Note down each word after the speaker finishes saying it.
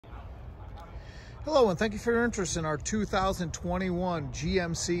Hello, and thank you for your interest in our 2021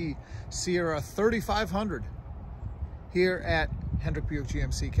 GMC Sierra 3500 here at Hendrick Buick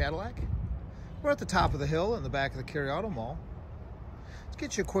GMC Cadillac. We're at the top of the hill in the back of the Cary Auto Mall. Let's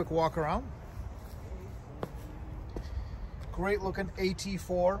get you a quick walk around. Great looking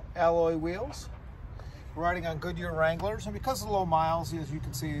AT4 alloy wheels. Riding on Goodyear Wranglers, and because of the low miles, as you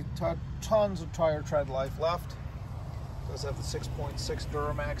can see, tons of tire tread life left. It does have the 6.6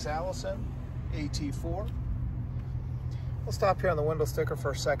 Duramax Allison AT4. We'll stop here on the window sticker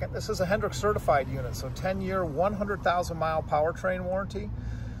for a second. This is a Hendrick certified unit, so 10-year, 100,000 mile powertrain warranty.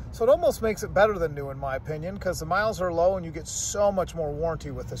 So it almost makes it better than new in my opinion, because the miles are low and you get so much more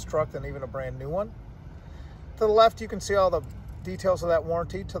warranty with this truck than even a brand new one. To the left, you can see all the details of that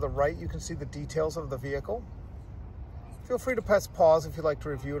warranty. To the right, you can see the details of the vehicle. Feel free to press pause if you'd like to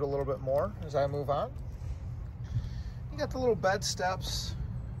review it a little bit more as I move on. You got the little bed steps.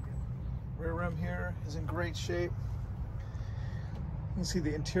 Rear rim here is in great shape. You can see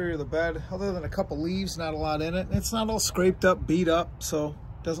the interior of the bed. Other than a couple leaves, not a lot in it. It's not all scraped up, beat up, so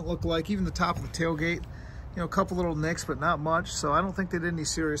it doesn't look like. Even the top of the tailgate, you know, a couple little nicks, but not much. So I don't think they did any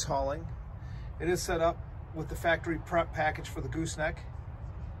serious hauling. It is set up with the factory prep package for the gooseneck,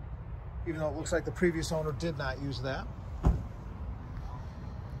 even though it looks like the previous owner did not use that. Of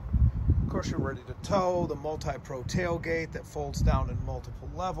course, you're ready to tow. The multi-pro tailgate that folds down in multiple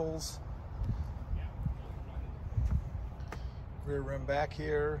levels. Rear rim back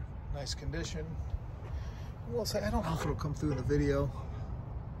here, nice condition. I will say, I don't know if it'll come through in the video.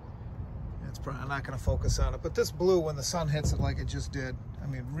 It's probably, I'm not going to focus on it, but this blue, when the sun hits it like it just did, I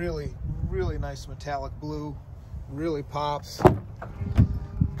mean, really, really nice metallic blue, really pops.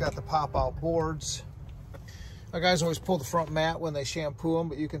 Got the pop-out boards. Our guys always pull the front mat when they shampoo them,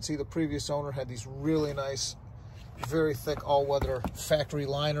 but you can see the previous owner had these really nice, very thick all-weather factory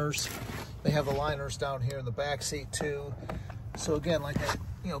liners. They have the liners down here in the back seat too. So again, like that,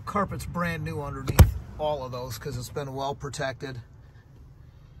 you know, carpet's brand new underneath all of those because it's been well protected.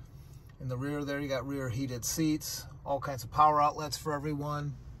 In the rear there, you got rear heated seats, all kinds of power outlets for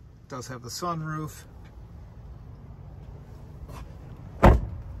everyone. It does have the sunroof. A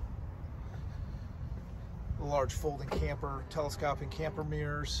large folding camper, telescoping camper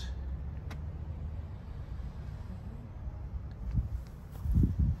mirrors.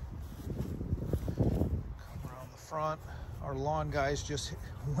 Come around the front. Our lawn guys just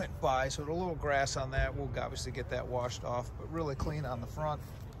went by, so there's a little grass on that. We'll obviously get that washed off, but really clean on the front.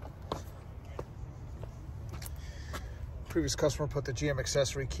 Previous customer put the GM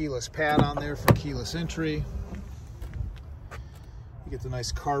accessory keyless pad on there for keyless entry. You get the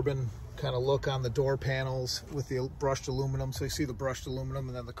nice carbon kind of look on the door panels with the brushed aluminum. So you see the brushed aluminum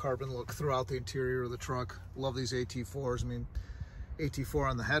and then the carbon look throughout the interior of the truck. Love these AT4s. I mean,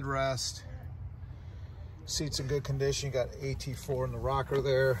 AT4 on the headrest. Seats in good condition. You got AT4 in the rocker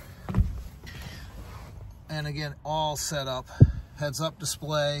there. And again, all set up. Heads up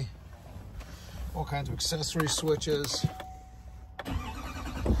display. All kinds of accessory switches.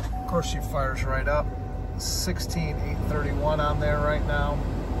 Of course, she fires right up. 16,831 on there right now.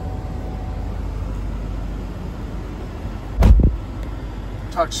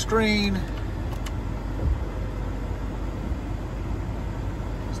 Touch screen.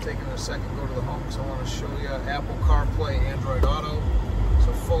 Just taking a second to go to the home, so I want to show you Apple CarPlay, Android Auto.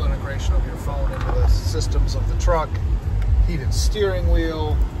 So full integration of your phone into the systems of the truck. Heated steering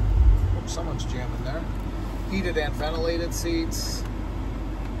wheel. Someone's jamming there. Heated and ventilated seats.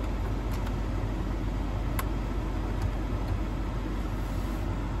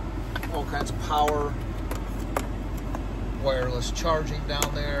 All kinds of power. Wireless charging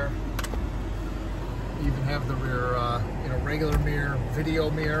down there. You even have the rear, regular mirror, video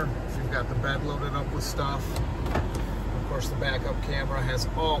mirror, if you've got the bed loaded up with stuff. Of course, the backup camera has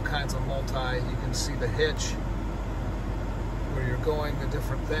all kinds of multi. You can see the hitch, where you're going, the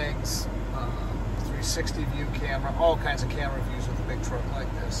different things. 360 view camera, all kinds of camera views with a big truck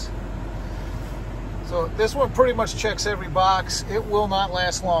like this. So this one pretty much checks every box. It will not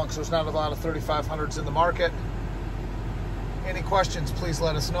last long, so there's not a lot of 3500s in the market. Any questions, please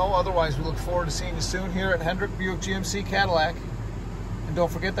let us know. Otherwise, we look forward to seeing you soon here at Hendrick Buick GMC Cadillac. And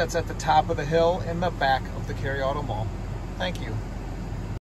don't forget, that's at the top of the hill in the back of the Cary Auto Mall. Thank you.